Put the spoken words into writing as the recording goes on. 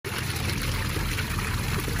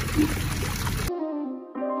So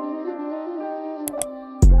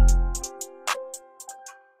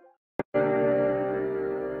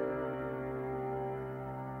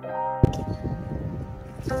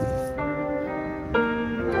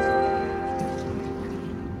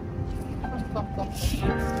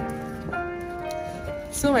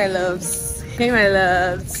my loves, hey my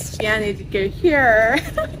loves, Fianna here.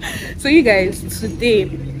 So you guys, today,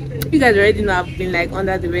 you guys already know I've been like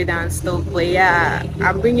under the weather and stuff, but yeah,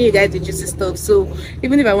 I'm bringing you guys the juicy stuff. So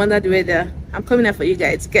even if I'm under the weather, I'm coming out for you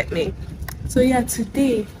guys, get me? So yeah,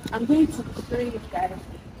 today I'm going to show you guys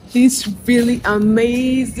this really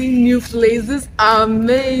amazing new place. This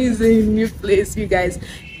amazing new place, you guys.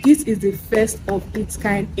 This is the first of its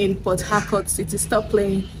kind in Port Harcourt City. Stop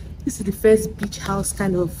playing. This is the first beach house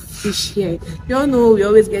kind of fish here. You all know we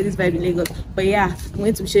always get this vibe in Lagos, but yeah, I'm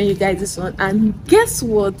going to be showing you guys this one. And guess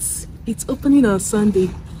what? It's opening on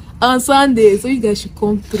Sunday. On Sunday, so you guys should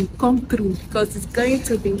come through because it's going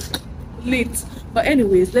to be lit. But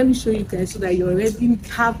anyways, let me show you guys so that you already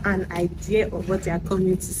have an idea of what you are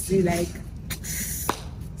coming to see. Like,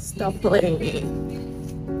 stop playing.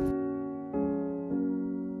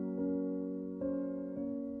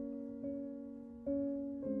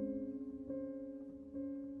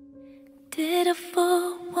 Did a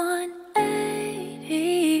full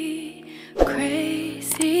 180,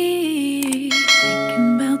 crazy,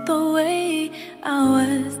 thinking about the way I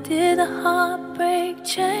was. Did the heartbreak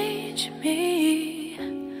change me?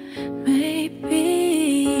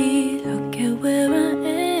 Maybe. Look at where I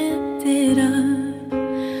ended up.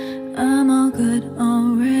 I'm all good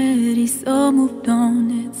already, so moved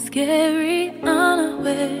on. It's scary, I'm not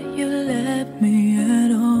where you left me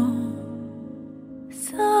at all.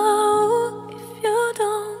 So if you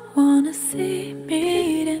don't wanna see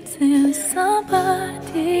me dancing with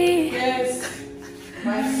somebody, Yes,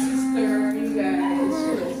 my sister, you guys.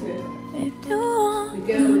 if you want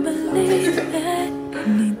to believe that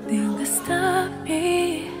anything can stop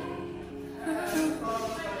me,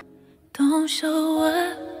 don't show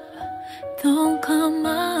up, don't come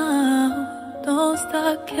out, don't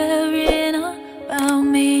start caring about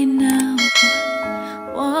me now.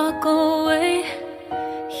 Walk away,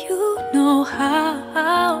 you know how.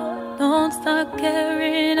 Don't start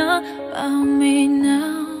caring about me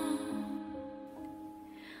now.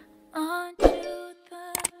 Aren't you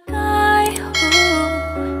the guy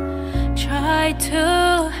who tried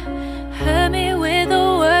to hurt me with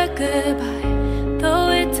a word goodbye? Though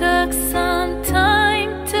it took some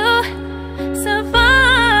time to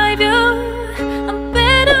survive you, I'm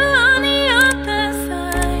better on the other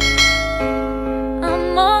side.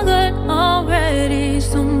 I'm all good already,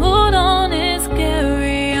 so moved on. It's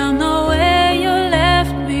scary, I'm not where you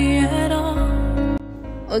left me at all.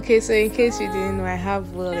 Okay, so in case you didn't know, I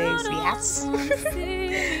have legs. Yes.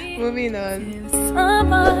 Moving on.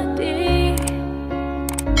 Somebody,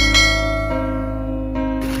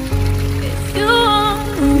 if you want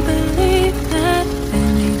to believe that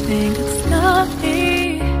anything can stop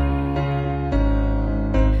me,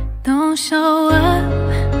 don't show up,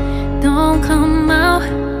 don't come out,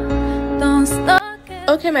 don't stop.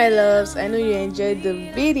 Okay my loves, I know you enjoyed the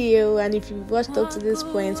video, and if you've watched up to this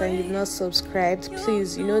point and you've not subscribed,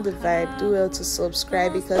 please, you know the vibe, do well to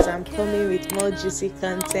subscribe because I'm coming with more juicy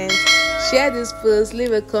content. Share this post,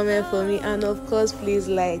 leave a comment for me, and of course please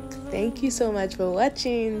like. Thank you so much for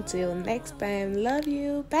watching. Till next time, love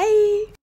you, bye.